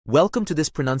Welcome to this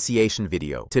pronunciation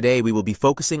video. Today we will be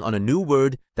focusing on a new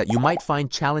word that you might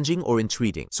find challenging or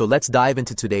intriguing. So let's dive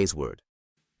into today's word.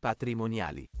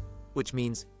 Patrimoniali, which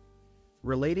means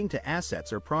relating to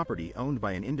assets or property owned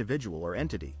by an individual or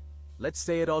entity. let's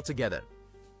say it all together.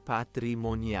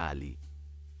 Patrimoniali.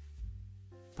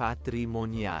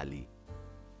 Patrimoniali.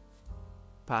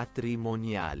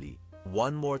 Patrimoniali.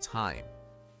 One more time.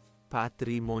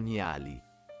 Patrimoniali.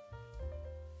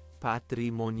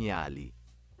 Patrimoniali.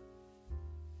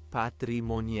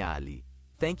 Patrimoniali.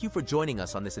 Thank you for joining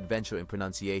us on this adventure in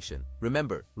pronunciation.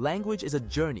 Remember, language is a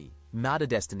journey, not a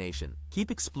destination.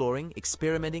 Keep exploring,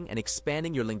 experimenting, and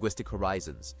expanding your linguistic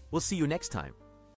horizons. We'll see you next time.